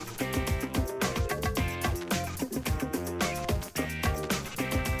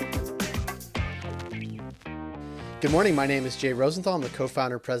Good morning. My name is Jay Rosenthal. I'm the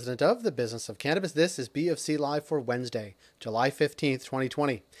co-founder and president of the Business of Cannabis. This is BofC Live for Wednesday, July 15th,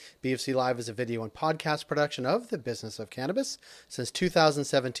 2020. BofC Live is a video and podcast production of the Business of Cannabis since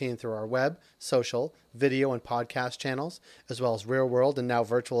 2017 through our web, social, video, and podcast channels, as well as real world and now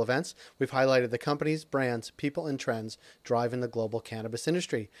virtual events. We've highlighted the companies, brands, people, and trends driving the global cannabis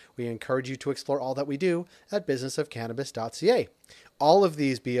industry. We encourage you to explore all that we do at businessofcannabis.ca. All of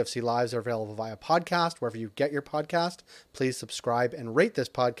these BofC Lives are available via podcast, wherever you get your podcast. Please subscribe and rate this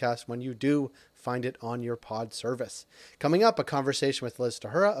podcast when you do find it on your pod service. Coming up, a conversation with Liz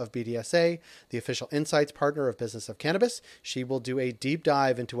Tahura of BDSA, the official insights partner of Business of Cannabis. She will do a deep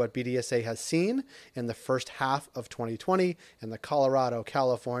dive into what BDSA has seen in the first half of 2020 in the Colorado,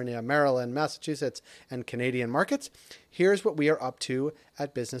 California, Maryland, Massachusetts, and Canadian markets. Here's what we are up to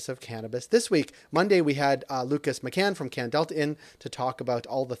at Business of Cannabis this week. Monday, we had Lucas McCann from CanDelta in to talk about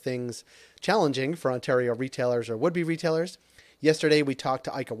all the things challenging for Ontario retailers or would-be retailers. Yesterday, we talked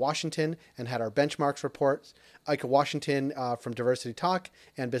to Ika Washington and had our benchmarks reports. Ika Washington from Diversity Talk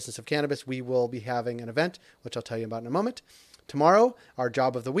and Business of Cannabis. We will be having an event, which I'll tell you about in a moment. Tomorrow, our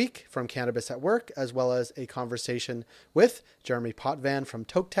job of the week from Cannabis at Work, as well as a conversation with Jeremy Potvin from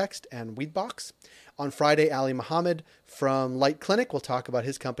TokeText and Weedbox. On Friday, Ali Mohammed from Light Clinic will talk about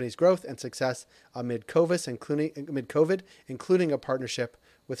his company's growth and success amid COVID, including a partnership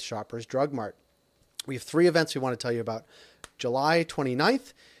with Shoppers Drug Mart. We have three events we want to tell you about. July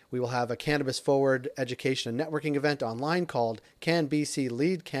 29th, we will have a Cannabis Forward education and networking event online called Can BC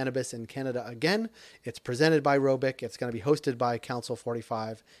Lead Cannabis in Canada Again? It's presented by Robic. It's going to be hosted by Council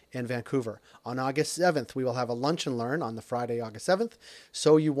 45 in Vancouver. On August 7th, we will have a lunch and learn on the Friday, August 7th.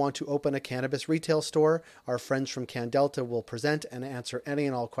 So you want to open a cannabis retail store? Our friends from CanDelta will present and answer any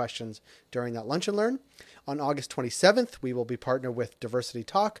and all questions during that lunch and learn. On August 27th, we will be partnered with Diversity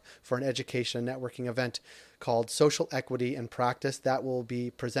Talk for an education and networking event called Social Equity in Practice that will be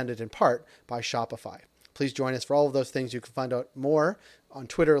presented in part by Shopify. Please join us for all of those things. You can find out more on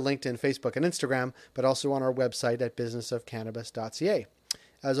Twitter, LinkedIn, Facebook, and Instagram, but also on our website at businessofcannabis.ca.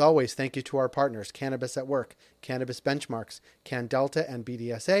 As always, thank you to our partners, Cannabis at Work, Cannabis Benchmarks, CanDelta, and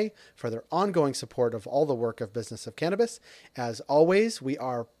BDSA for their ongoing support of all the work of Business of Cannabis. As always, we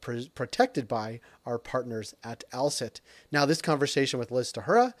are protected by our partners at Alsit. Now, this conversation with Liz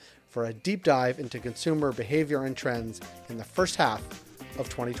Tahura for a deep dive into consumer behavior and trends in the first half of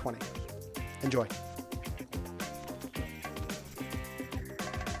 2020. Enjoy.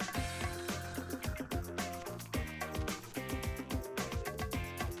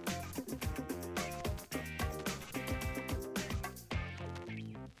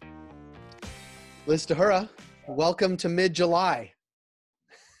 Liz Tahura, welcome to mid-July.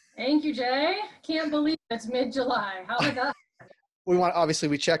 Thank you, Jay. Can't believe it's mid-July. How did that?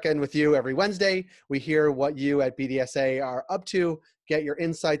 We check in with you every Wednesday. We hear what you at BDSA are up to, get your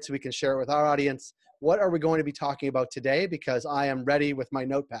insights so we can share it with our audience. What are we going to be talking about today? Because I am ready with my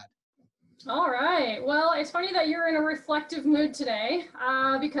notepad. All right. Well, it's funny that you're in a reflective mood today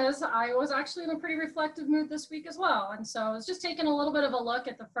because I was actually in a pretty reflective mood this week as well. And so I was just taking a little bit of a look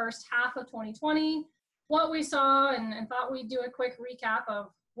at the first half of 2020, what we saw, and thought we'd do a quick recap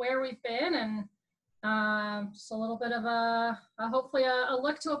of where we've been and just a little bit of hopefully a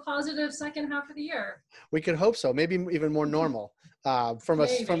look to a positive second half of the year. We could hope so. Maybe even more normal from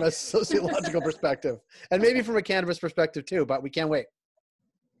a sociological perspective, and maybe from a cannabis perspective too, but we can't wait.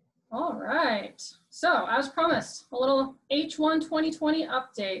 All right. So as promised, a little H1 2020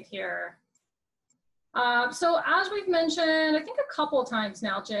 update here. So as we've mentioned, I think a couple of times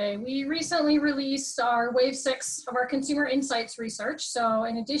now, Jay, we recently released our Wave 6 of our consumer insights research. So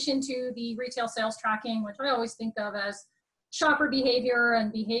in addition to the retail sales tracking, which I always think of as shopper behavior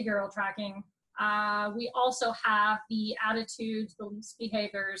and behavioral tracking, we also have the attitudes, beliefs,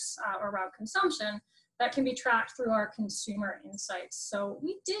 behaviors around consumption that can be tracked through our consumer insights. So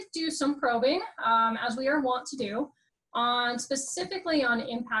we did do some probing, as we are wont to do, specifically on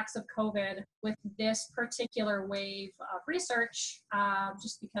impacts of COVID with this particular wave of research,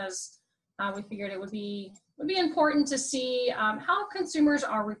 just because we figured it would be important to see how consumers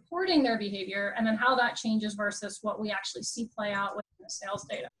are reporting their behavior and then how that changes versus what we actually see play out within the sales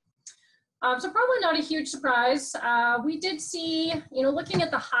data. So probably not a huge surprise. We did see, looking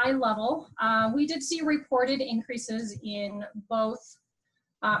at the high level, we did see reported increases in both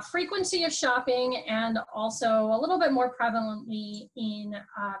frequency of shopping and also a little bit more prevalently in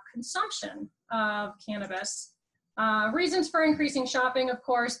consumption of cannabis. Reasons for increasing shopping, of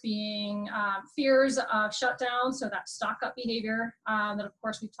course, being fears of shutdown, so that stock-up behavior that, of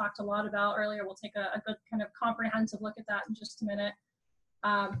course, we've talked a lot about earlier. We'll take a good kind of comprehensive look at that in just a minute.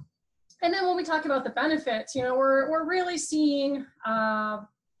 And then when we talk about the benefits, you know, we're really seeing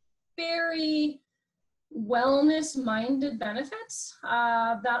very wellness-minded benefits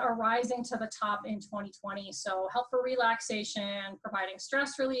that are rising to the top in 2020. So helpful relaxation, providing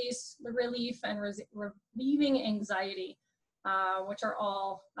stress relief, and relieving anxiety, which are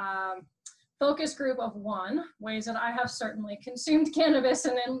all focus group of 1, ways that I have certainly consumed cannabis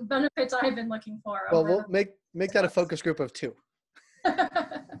and then benefits I've been looking for. Well, we'll make that a focus group of 2.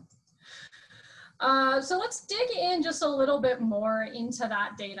 So let's dig in just a little bit more into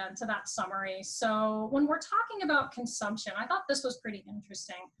that data, into that summary. So when we're talking about consumption, I thought this was pretty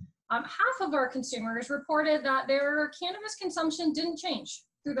interesting. Half of our consumers reported that their cannabis consumption didn't change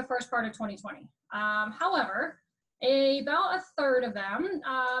through the first part of 2020. However, about a third of them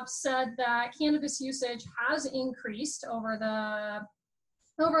said that cannabis usage has increased over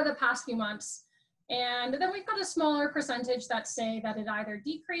the past few months. And then we've got a smaller percentage that say that it either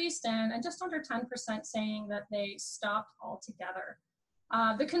decreased and just under 10% saying that they stopped altogether.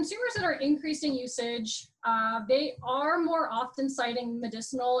 The consumers that are increasing usage, they are more often citing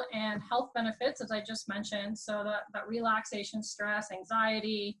medicinal and health benefits, as I just mentioned. So that relaxation, stress,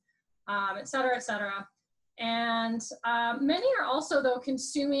 anxiety, et cetera, et cetera. And many are also, though,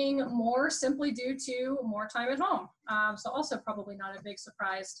 consuming more simply due to more time at home. So also probably not a big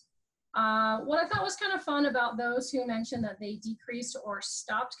surprise. What I thought was kind of fun about those who mentioned that they decreased or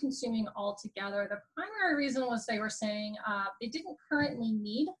stopped consuming altogether, the primary reason was they were saying they didn't currently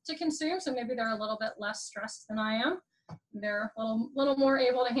need to consume, so maybe they're a little bit less stressed than I am. They're a little more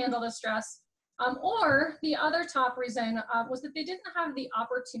able to handle the stress. Or the other top reason was that they didn't have the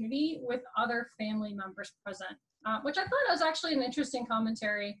opportunity with other family members present, which I thought was actually an interesting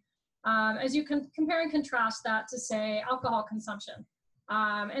commentary as you can compare and contrast that to, say, alcohol consumption.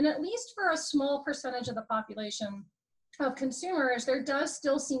 And at least for a small percentage of the population of consumers, there does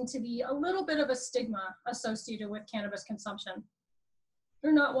still seem to be a little bit of a stigma associated with cannabis consumption.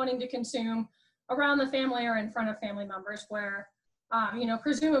 They're not wanting to consume around the family or in front of family members where, you know,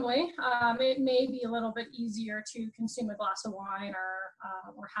 presumably it may be a little bit easier to consume a glass of wine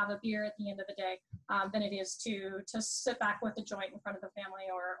or have a beer at the end of the day than it is to sit back with a joint in front of the family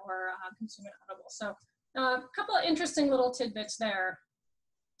or consume an edible. So a couple of interesting little tidbits there.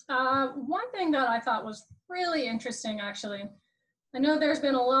 One thing that I thought was really interesting, actually, I know there's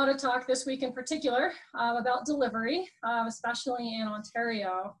been a lot of talk this week in particular about delivery, especially in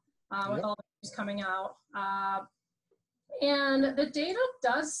Ontario with all the news coming out. And the data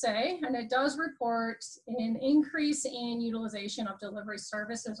does say, and it does report an increase in utilization of delivery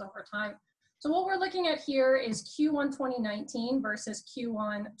services over time. So what we're looking at here is Q1 2019 versus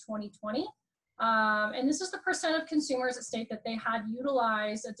Q1 2020. And this is the percent of consumers that state that they had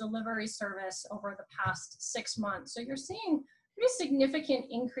utilized a delivery service over the past 6 months. So you're seeing pretty significant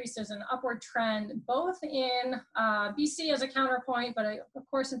increases in upward trend, both in BC as a counterpoint, but of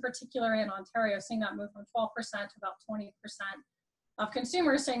course in particular in Ontario, seeing that move from 12% to about 20% of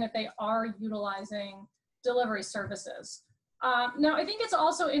consumers saying that they are utilizing delivery services. Now, I think it's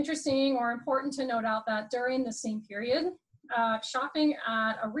also interesting or important to note out that during the same period, shopping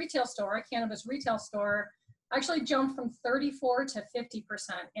at a retail store, a cannabis retail store, actually jumped from 34 to 50%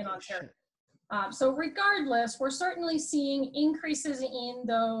 in Ontario. So regardless, we're certainly seeing increases in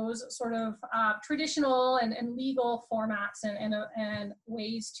those sort of traditional and legal formats and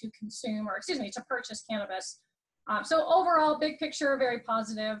ways to consume, or excuse me, to purchase cannabis. So overall, big picture, very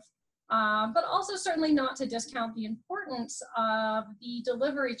positive, but also certainly not to discount the importance of the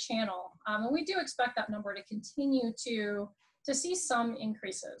delivery channel. And we do expect that number to continue to see some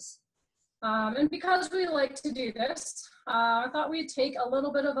increases. And because we like to do this, I thought we'd take a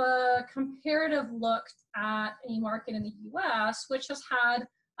little bit of a comparative look at a market in the US, which has had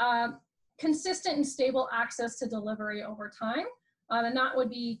consistent and stable access to delivery over time, and that would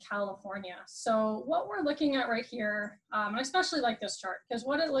be California. So what we're looking at right here, and I especially like this chart, because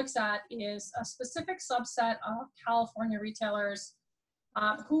what it looks at is a specific subset of California retailers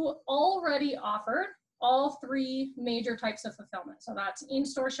who already offered all 3 major types of fulfillment. So that's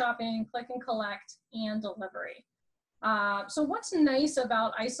in-store shopping, click and collect, and delivery. So what's nice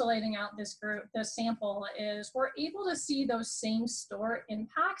about isolating out this group, this sample, is we're able to see those same store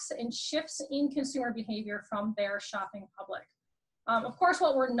impacts and shifts in consumer behavior from their shopping public. Of course,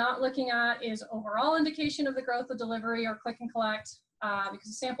 what we're not looking at is overall indication of the growth of delivery or click and collect, because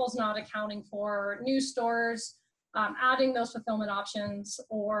the sample is not accounting for new stores, adding those fulfillment options,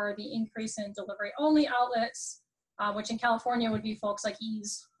 or the increase in delivery-only outlets, which in California would be folks like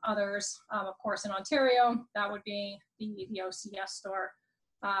Ease, others. Of course, in Ontario, that would be the OCS store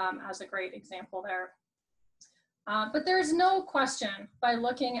as a great example there. But there's no question by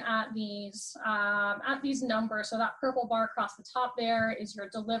looking at these numbers. So that purple bar across the top there is your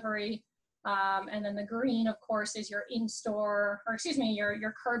delivery. And then the green, of course, is your in-store, or excuse me,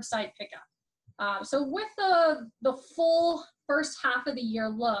 your curbside pickup. So with the full first half of the year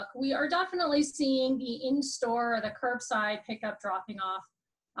look, we are definitely seeing the in-store, the curbside pickup dropping off,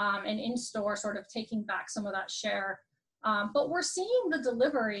 and in-store sort of taking back some of that share. But we're seeing the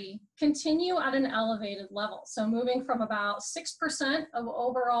delivery continue at an elevated level. So moving from about 6% of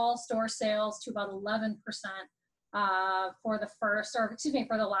overall store sales to about 11% for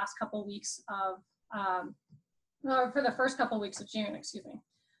the last couple weeks of, for the first couple weeks of June, excuse me.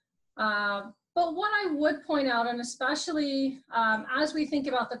 But what I would point out, and especially as we think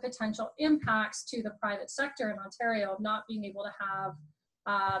about the potential impacts to the private sector in Ontario of not being able to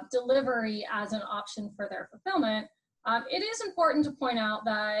have delivery as an option for their fulfillment, it is important to point out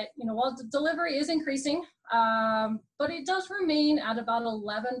that, while the delivery is increasing, but it does remain at about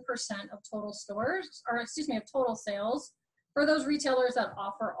 11% of total of total sales for those retailers that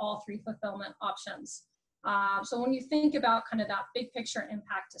offer all three fulfillment options. So when you think about kind of that big picture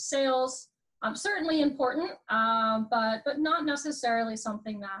impact to sales, certainly important, but not necessarily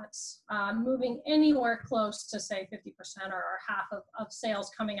something that's moving anywhere close to, say, 50% or half of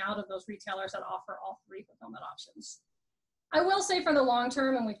sales coming out of those retailers that offer all three fulfillment options. I will say for the long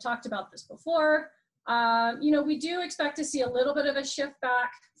term, and we've talked about this before, we do expect to see a little bit of a shift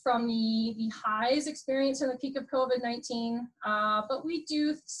back from the highs experienced in the peak of COVID-19, but we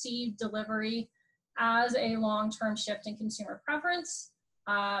do see delivery as a long-term shift in consumer preference.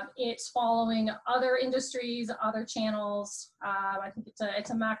 It's following other industries, other channels. I think it's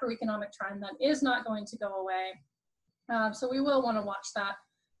a macroeconomic trend that is not going to go away. So we will want to watch that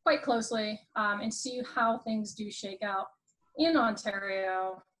quite closely and see how things do shake out in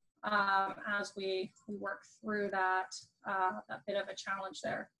Ontario as we work through that bit of a challenge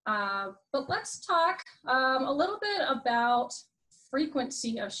there. But let's talk a little bit about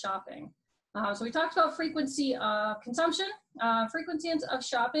frequency of shopping. So we talked about frequency of consumption. Frequency of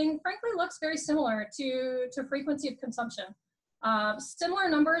shopping, frankly, looks very similar to frequency of consumption. Similar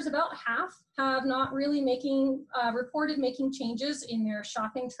numbers, about half have not really reported making changes in their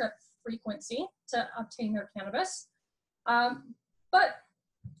shopping trip frequency to obtain their cannabis. But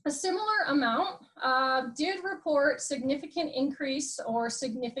a similar amount did report significant increase or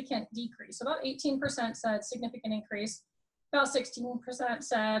significant decrease. About 18% said significant increase. About 16%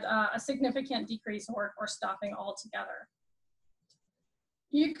 said a significant decrease or stopping altogether.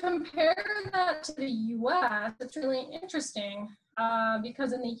 You compare that to the US, it's really interesting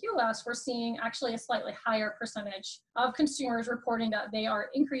because in the US, we're seeing actually a slightly higher percentage of consumers reporting that they are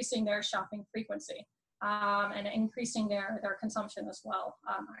increasing their shopping frequency and increasing their consumption as well,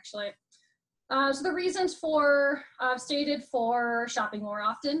 actually. So the reasons stated for shopping more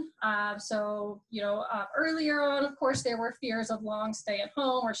often. Earlier on, of course, there were fears of long stay at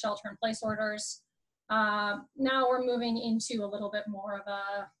home or shelter in place orders. Now we're moving into a little bit more of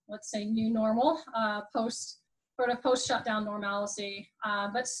a, let's say, new normal, post shutdown normalcy,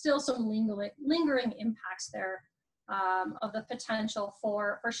 but still some lingering impacts there of the potential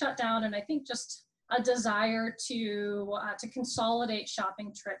for shutdown, and I think just a desire to consolidate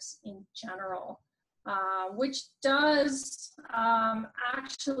shopping trips in general, which does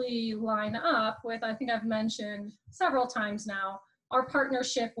actually line up with, I think I've mentioned several times now, our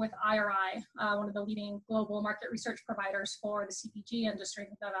partnership with IRI, one of the leading global market research providers for the CPG industry,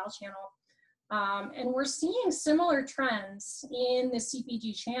 the Val channel. And we're seeing similar trends in the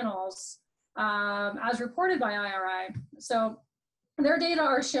CPG channels as reported by IRI. So their data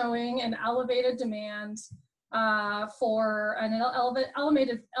are showing an elevated demand for an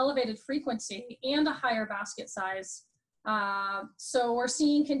elevated frequency and a higher basket size. So we're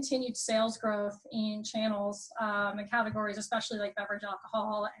seeing continued sales growth in channels and categories, especially like beverage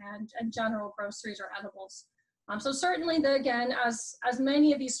alcohol and general groceries or edibles. So certainly, again, as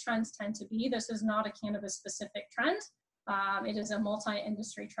many of these trends tend to be, this is not a cannabis-specific trend. It is a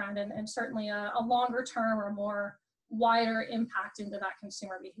multi-industry trend and certainly a longer term or more wider impact into that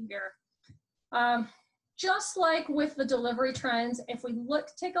consumer behavior. Just like with the delivery trends, if we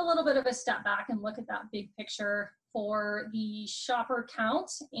take a little bit of a step back and look at that big picture for the shopper count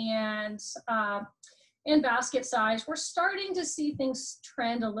and basket size, we're starting to see things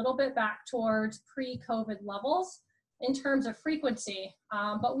trend a little bit back towards pre-COVID levels in terms of frequency,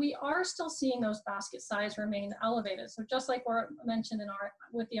 but we are still seeing those basket size remain elevated. So just like we're mentioned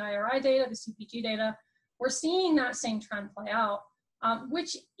with the IRI data, the CPG data, we're seeing that same trend play out,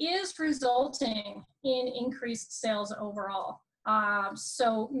 which is resulting in increased sales overall.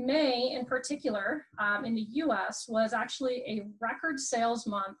 So May in particular in the US was actually a record sales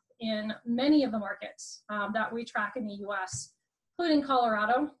month in many of the markets that we track in the US, including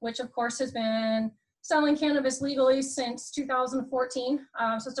Colorado, which of course has been selling cannabis legally since 2014.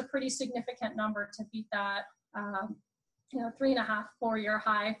 So it's a pretty significant number to beat that, 3.5, 4-year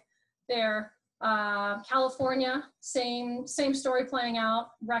high there. California, same story playing out,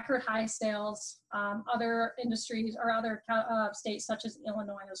 record high sales. Other industries or other states such as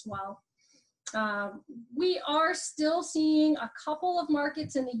Illinois as well. We are still seeing a couple of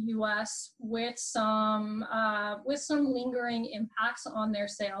markets in the U.S. with some lingering impacts on their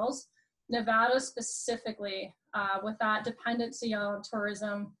sales. Nevada specifically, with that dependency on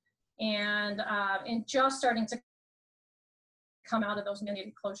tourism and just starting to come out of those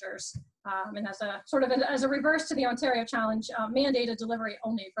mandated closures. And as a sort of as a reverse to the Ontario challenge, mandated delivery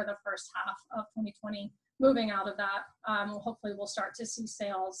only for the first half of 2020. Moving out of that, hopefully we'll start to see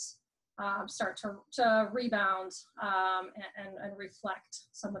sales start to rebound and reflect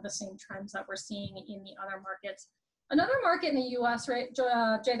some of the same trends that we're seeing in the other markets. Another market in the US, right,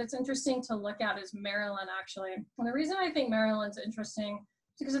 Jay, that's interesting to look at is Maryland, actually. And the reason I think Maryland's interesting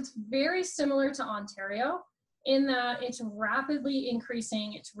is because it's very similar to Ontario in that it's rapidly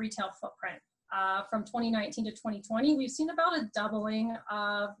increasing its retail footprint. From 2019 to 2020, we've seen about a doubling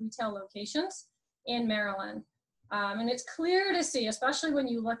of retail locations in Maryland. And it's clear to see, especially when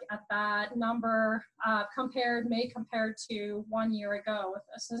you look at that number compared to 1 year ago, with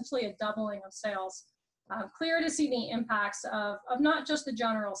essentially a doubling of sales. Clear to see the impacts of not just the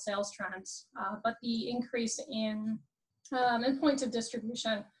general sales trends, but the increase in points of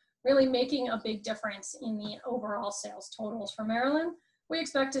distribution, really making a big difference in the overall sales totals for Maryland. We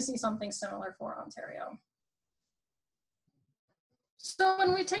expect to see something similar for Ontario. So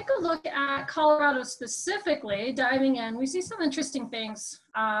when we take a look at Colorado specifically, diving in, we see some interesting things.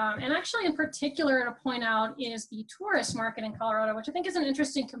 And actually in particular to point out is the tourist market in Colorado, which I think is an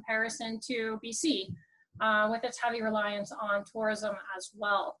interesting comparison to BC with its heavy reliance on tourism as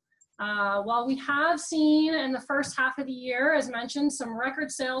well. While we have seen in the first half of the year, as mentioned, some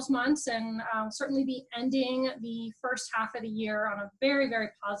record sales months and certainly be ending the first half of the year on a very, very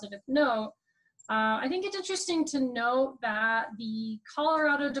positive note, I think it's interesting to note that the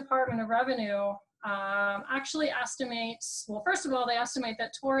Colorado Department of Revenue actually estimates, well, first of all, they estimate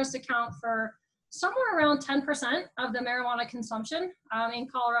that tourists account for somewhere around 10% of the marijuana consumption in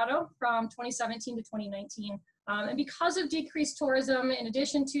Colorado from 2017 to 2019. And because of decreased tourism, in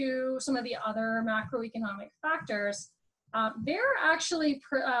addition to some of the other macroeconomic factors, they're actually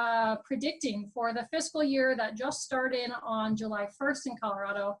predicting for the fiscal year that just started on July 1st in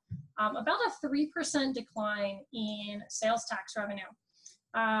Colorado, about a 3% decline in sales tax revenue.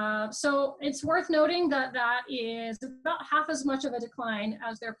 So it's worth noting that that is about half as much of a decline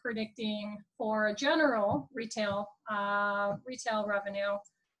as they're predicting for general retail revenue.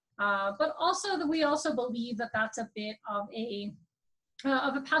 But also we also believe that that's a bit of a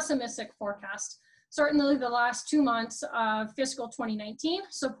pessimistic forecast. Certainly the last 2 months of fiscal 2019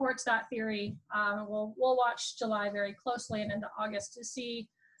 supports that theory. We'll watch July very closely and into August to see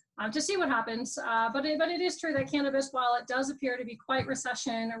what happens. But it is true that cannabis, while it does appear to be quite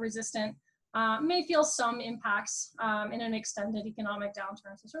recession resistant, may feel some impacts in an extended economic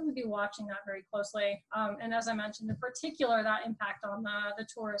downturn. So certainly be watching that very closely. And as I mentioned, in particular, that impact on the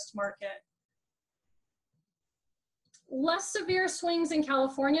tourist market. Less severe swings in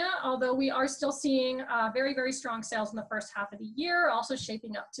California, although we are still seeing very, very strong sales in the first half of the year, also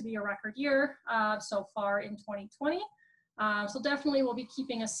shaping up to be a record year so far in 2020. So definitely we'll be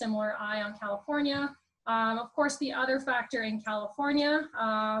keeping a similar eye on California. Of course, the other factor in California,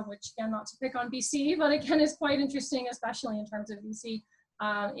 which again, not to pick on BC, but again is quite interesting, especially in terms of BC,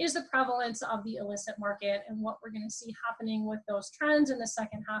 is the prevalence of the illicit market and what we're going to see happening with those trends in the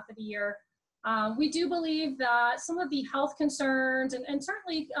second half of the year. We do believe that some of the health concerns and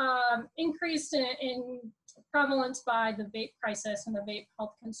certainly increased in prevalence by the vape crisis and the vape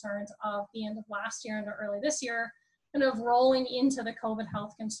health concerns of the end of last year and early this year, kind of rolling into the COVID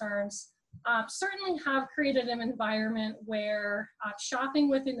health concerns, certainly have created an environment where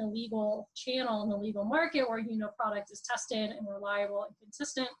shopping within the legal channel and the legal market where product is tested and reliable and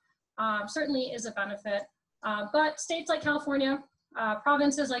consistent certainly is a benefit. But states like California,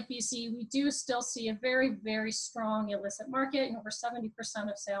 provinces like BC, we do still see a very, very strong illicit market, and over 70%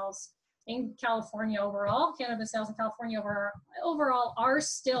 of sales in California overall, cannabis sales in California overall are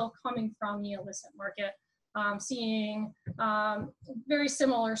still coming from the illicit market. Seeing very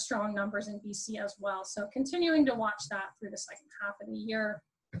similar strong numbers in BC as well. So continuing to watch that through the second half of the year.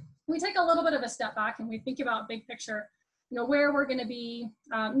 We take a little bit of a step back and we think about big picture. where we're going to be,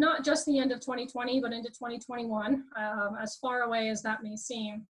 not just the end of 2020, but into 2021, as far away as that may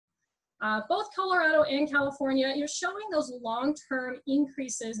seem. Both Colorado and California, showing those long-term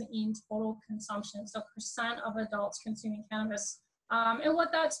increases in total consumption, so percent of adults consuming cannabis. And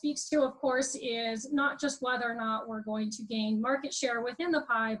what that speaks to, of course, is not just whether or not we're going to gain market share within the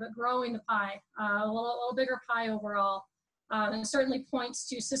pie, but growing the pie, a little bigger pie overall. And it certainly points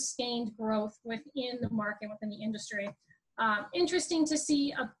to sustained growth within the market, within the industry. Interesting to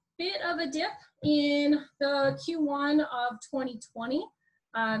see a bit of a dip in the Q1 of 2020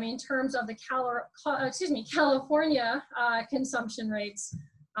 in terms of the California consumption rates.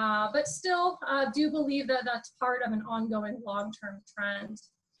 But still do believe that that's part of an ongoing long-term trend.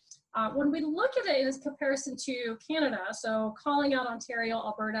 When we look at it in comparison to Canada, so calling out Ontario,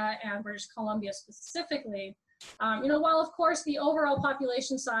 Alberta, and British Columbia specifically, while of course the overall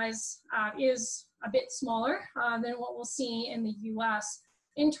population size is a bit smaller than what we'll see in the US,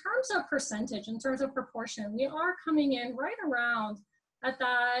 in terms of percentage, in terms of proportion, we are coming in right around at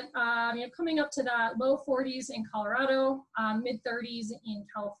that, coming up to that low 40s in Colorado, mid 30s in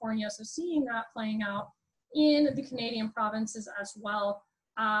California. So seeing that playing out in the Canadian provinces as well.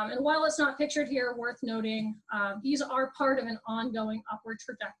 And while it's not pictured here, worth noting, these are part of an ongoing upward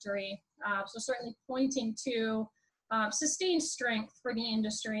trajectory. So certainly pointing to sustained strength for the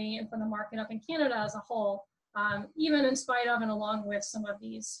industry and for the market up in Canada as a whole, even in spite of and along with some of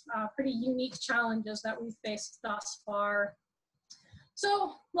these pretty unique challenges that we've faced thus far.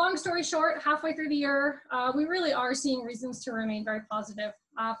 So long story short, halfway through the year, we really are seeing reasons to remain very positive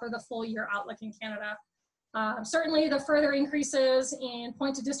for the full year outlook in Canada. Certainly the further increases in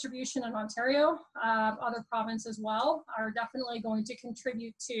point of distribution in Ontario, other provinces as well, are definitely going to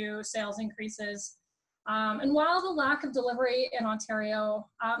contribute to sales increases. And while the lack of delivery in Ontario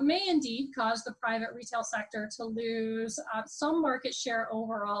may indeed cause the private retail sector to lose some market share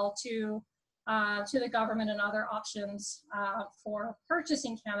overall to the government and other options for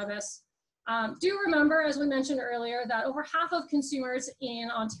purchasing cannabis. Do remember, as we mentioned earlier, that over half of consumers in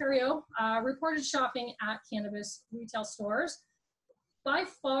Ontario reported shopping at cannabis retail stores. By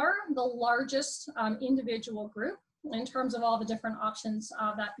far the largest individual group in terms of all the different options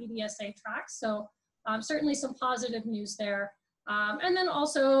that BDSA tracks. So certainly some positive news there. And then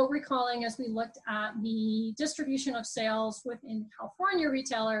also recalling, as we looked at the distribution of sales within California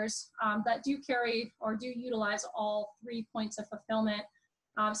retailers that do carry or do utilize all 3 points of fulfillment,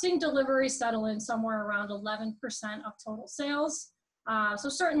 seeing delivery settle in somewhere around 11% of total sales. So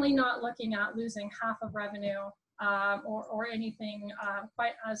certainly not looking at losing half of revenue or anything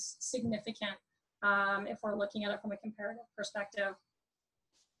quite as significant if we're looking at it from a comparative perspective.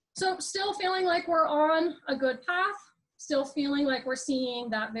 So still feeling like we're on a good path. Still feeling like we're seeing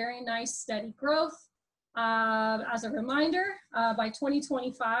that very nice steady growth. As a reminder, by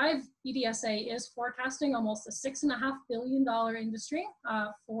 2025, BDSA is forecasting almost a $6.5 billion industry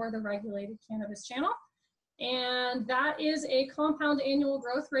for the regulated cannabis channel. And that is a compound annual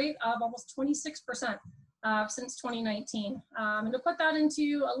growth rate of almost 26% since 2019. And to put that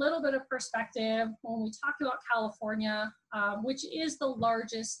into a little bit of perspective, when we talk about California, which is the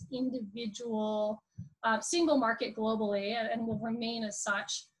largest individual single market globally and will remain as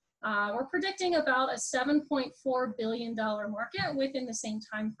such, we're predicting about a $7.4 billion market within the same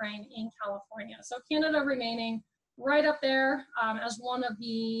time frame in California. So Canada remaining right up there as one of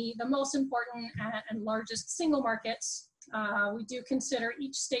the most important and largest single markets. We do consider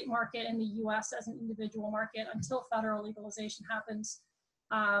each state market in the US as an individual market until federal legalization happens.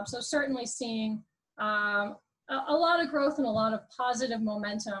 So certainly seeing a lot of growth and a lot of positive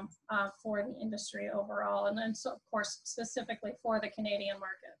momentum for the industry overall, and then so of course specifically for the Canadian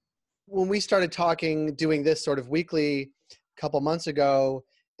market. When we started doing this sort of weekly a couple months ago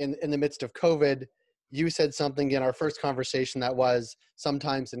in the midst of COVID, you said something in our first conversation that was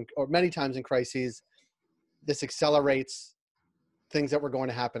sometimes or many times in crises, this accelerates things that were going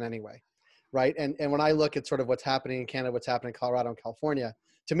to happen anyway, right? And when I look at sort of what's happening in Canada, what's happening in Colorado and California,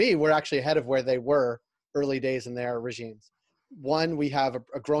 to me, we're actually ahead of where they were early days in their regimes. One, we have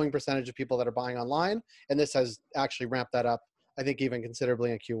a growing percentage of people that are buying online, and this has actually ramped that up, I think, even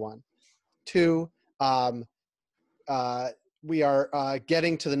considerably in Q1. Two, we are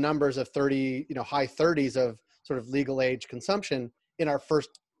getting to the numbers of 30, high 30s of sort of legal age consumption in our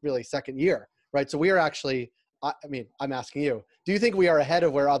second year, right? So we are actually, I'm asking you, do you think we are ahead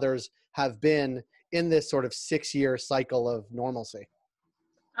of where others have been in this sort of 6-year cycle of normalcy?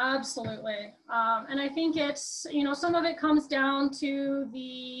 Absolutely. And I think it's, some of it comes down to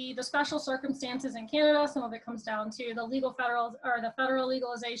the special circumstances in Canada. Some of it comes down to the federal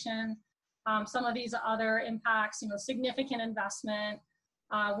legalization. some of these other impacts, significant investment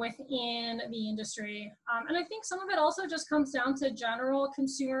within the industry. And I think some of it also just comes down to general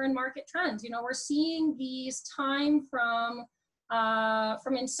consumer and market trends. We're seeing these time from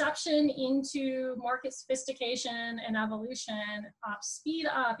inception into market sophistication and evolution speed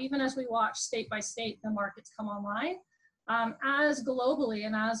up, even as we watch state by state the markets come online. As globally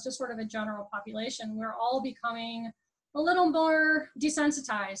and as just sort of a general population, we're all becoming a little more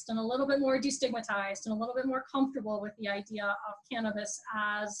desensitized and a little bit more destigmatized and a little bit more comfortable with the idea of cannabis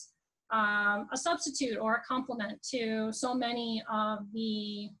as a substitute or a complement to so many of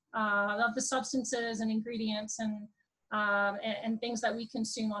the substances and ingredients and things that we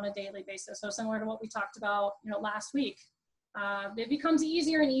consume on a daily basis. So similar to what we talked about, last week, it becomes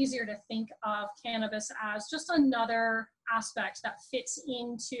easier and easier to think of cannabis as just another aspect that fits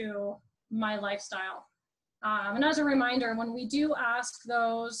into my lifestyle. And as a reminder, when we do ask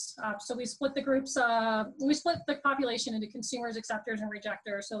those, so we split the groups, we split the population into consumers, acceptors, and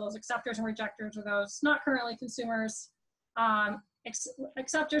rejectors. So those acceptors and rejectors are those not currently consumers.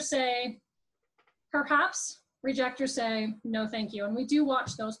 Acceptors say, perhaps. Rejectors say, no, thank you. And we do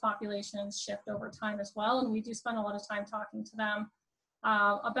watch those populations shift over time as well. And we do spend a lot of time talking to them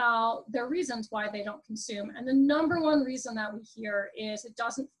about their reasons why they don't consume. And the number one reason that we hear is it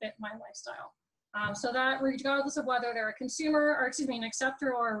doesn't fit my lifestyle. So that regardless of whether they're a consumer or, an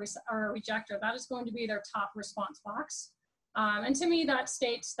acceptor or a rejector, that is going to be their top response box. And to me, that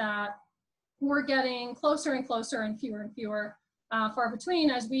states that we're getting closer and closer and fewer far between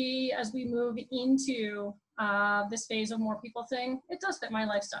as we move into this phase of more people saying, it does fit my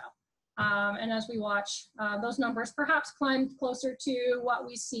lifestyle. And as we watch those numbers perhaps climb closer to what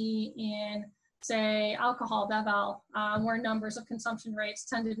we see in, say, alcohol, bevel, where numbers of consumption rates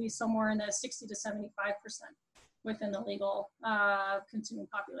tend to be somewhere in the 60 to 75% within the legal consuming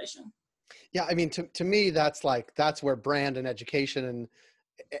population. Yeah, I mean, to me, that's where brand and education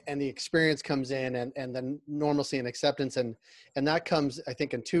and the experience comes in, and then normalcy and acceptance, and that comes, I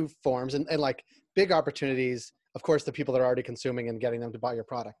think, in two forms, and like big opportunities, of course, the people that are already consuming and getting them to buy your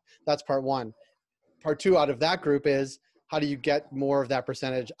product. That's part one. Part two out of that group is, how do you get more of that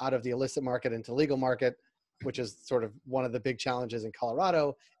percentage out of the illicit market into legal market, which is sort of one of the big challenges in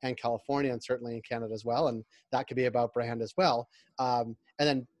Colorado and California, and certainly in Canada as well. And that could be about brand as well. And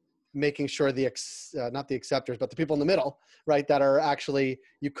then making sure not the acceptors, but the people in the middle, right, that are actually,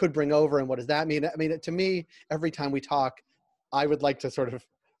 you could bring over. And what does that mean? I mean, to me, every time we talk, I would like to sort of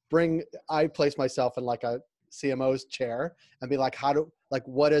I place myself in like a CMO's chair and be like,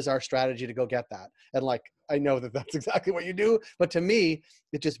 what is our strategy to go get that? And like, I know that that's exactly what you do, but to me,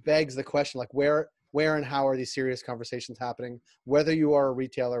 it just begs the question, like where and how are these serious conversations happening? Whether you are a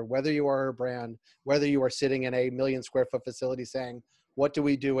retailer, whether you are a brand, whether you are sitting in a 1 million square foot facility saying, what do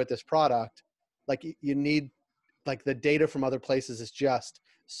we do with this product? Like you need, like the data from other places is just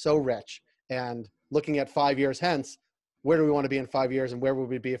so rich. And looking at 5 years hence, where do we want to be in 5 years, and where would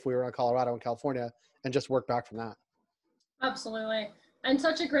we be if we were in Colorado and California, and just work back from that? Absolutely. And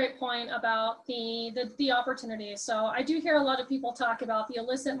such a great point about the opportunities. So I do hear a lot of people talk about the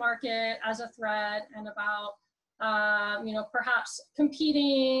illicit market as a threat, and about, perhaps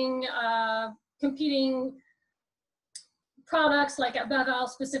competing products like bevel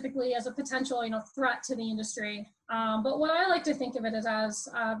specifically as a potential, threat to the industry. But what I like to think of it as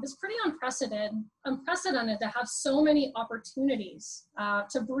it's pretty unprecedented to have so many opportunities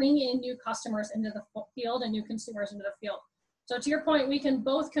to bring in new customers into the field and new consumers into the field. So to your point, we can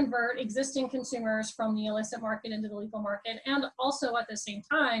both convert existing consumers from the illicit market into the legal market, and also at the same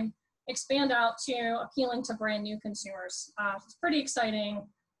time expand out to appealing to brand new consumers. It's pretty exciting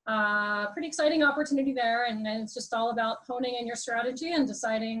opportunity there, and it's just all about honing in your strategy and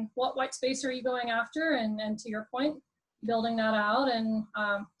deciding what white space are you going after, and to your point, building that out, and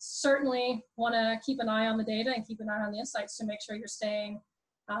certainly want to keep an eye on the data and keep an eye on the insights to make sure you're staying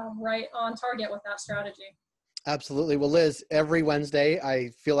right on target with that strategy. Absolutely. Well, Liz, every Wednesday, I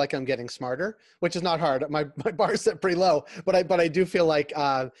feel like I'm getting smarter, which is not hard. My bar is set pretty low, but I do feel like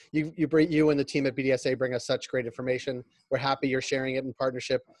you and the team at BDSA bring us such great information. We're happy you're sharing it in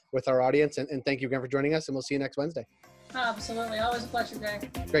partnership with our audience. And thank you again for joining us, and we'll see you next Wednesday. Absolutely. Always a pleasure,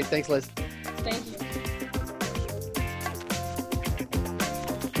 Greg. Great. Thanks, Liz. Thank you.